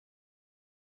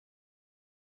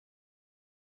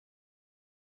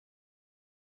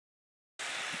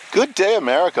Good day,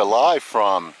 America, live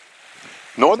from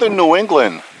northern New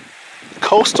England,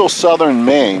 coastal southern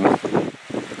Maine,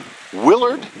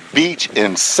 Willard Beach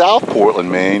in South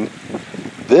Portland, Maine.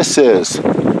 This is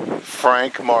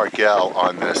Frank Margell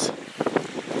on this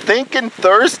Thinking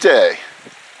Thursday,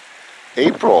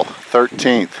 April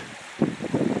 13th,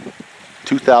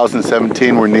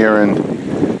 2017. We're nearing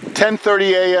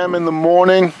 10:30 a.m. in the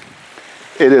morning.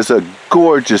 It is a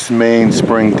gorgeous Maine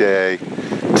spring day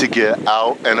to get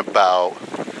out and about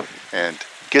and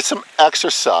get some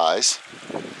exercise.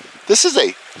 This is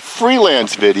a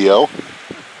freelance video,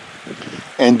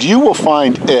 and you will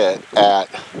find it at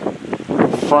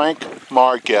Frank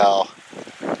Margell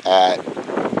at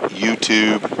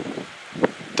YouTube.com.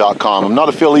 I'm not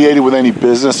affiliated with any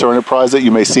business or enterprise that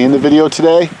you may see in the video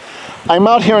today. I'm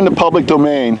out here in the public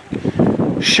domain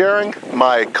sharing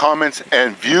my comments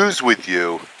and views with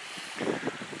you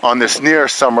on this near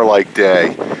summer-like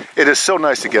day. It is so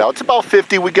nice to get out. It's about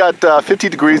 50. We got 50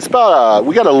 degrees. About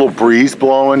we got a little breeze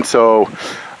blowing, so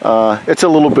it's a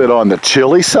little bit on the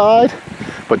chilly side,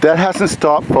 but that hasn't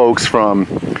stopped folks from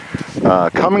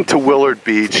coming to Willard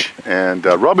Beach and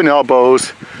rubbing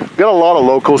elbows. We got a lot of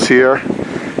locals here,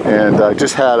 and I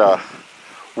just had a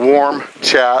warm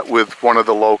chat with one of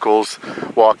the locals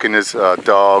walking his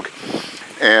dog.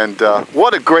 And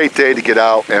what a great day to get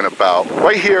out and about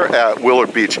right here at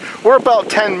Willard Beach. We're about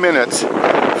 10 minutes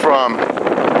from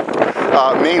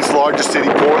Maine's largest city,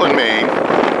 Portland, Maine.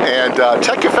 And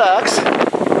check your facts.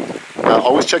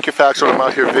 Always check your facts when I'm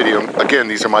out here videoing. Again,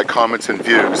 these are my comments and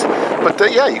views. But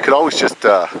yeah, you could always just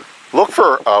look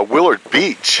for Willard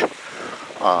Beach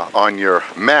on your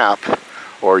map,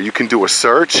 or you can do a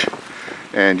search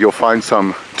and you'll find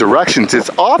some directions. It's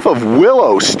off of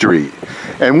Willow Street.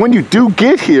 And when you do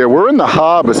get here, we're in the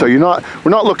harbor, so we're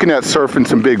not looking at surfing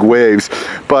some big waves.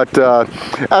 But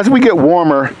as we get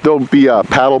warmer, there'll be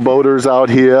paddle boaters out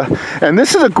here. And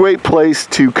this is a great place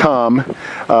to come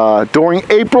during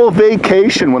April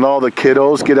vacation when all the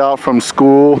kiddos get out from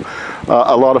school.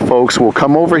 A lot of folks will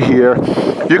come over here.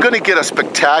 You're going to get a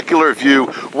spectacular view.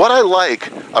 What I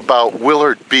like about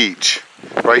Willard Beach,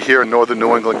 right here in northern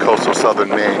New England, coastal southern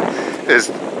Maine, is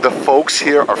the folks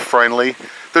here are friendly.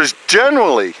 There's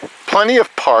generally plenty of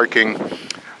parking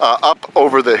up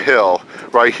over the hill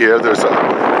right here. There's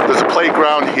a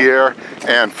playground here,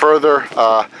 and further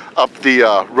up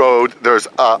the road there's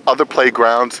other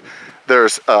playgrounds.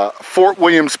 There's Fort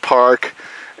Williams Park,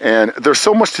 and there's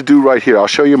so much to do right here. I'll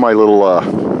show you my little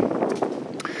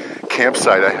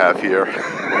campsite I have here.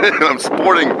 And I'm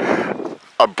sporting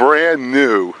a brand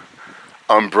new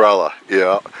umbrella,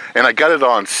 yeah, and I got it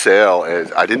on sale,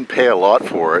 and I didn't pay a lot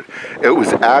for it. It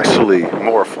was actually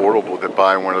more affordable than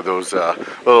buying one of those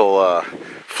little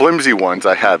flimsy ones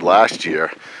I had last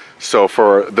year. So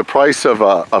for the price of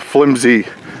a flimsy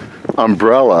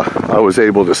umbrella, I was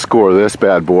able to score this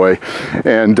bad boy.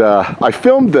 And I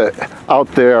filmed it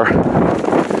out there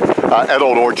at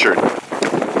Old Orchard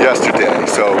yesterday,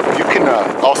 so you can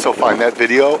also find that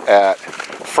video at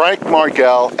Frank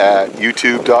Margell at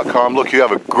YouTube.com. Look, you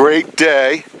have a great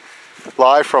day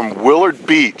live from Willard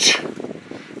Beach,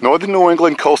 northern New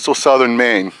England, coastal southern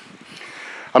Maine.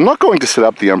 I'm not going to set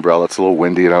up the umbrella. It's a little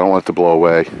windy and I don't want it to blow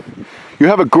away. You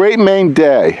have a great Maine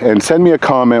day, and send me a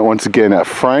comment once again at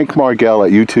Frank Margell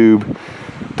at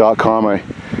YouTube.com. I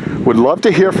would love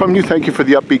to hear from you. Thank you for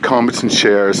the upbeat comments and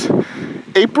shares.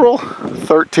 April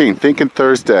 13th, Thinking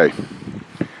Thursday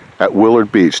at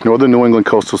Willard Beach, northern New England,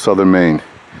 coastal southern Maine.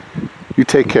 You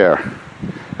take care,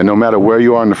 and no matter where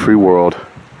you are in the free world,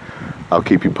 I'll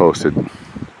keep you posted.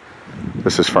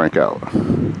 This is Frank out.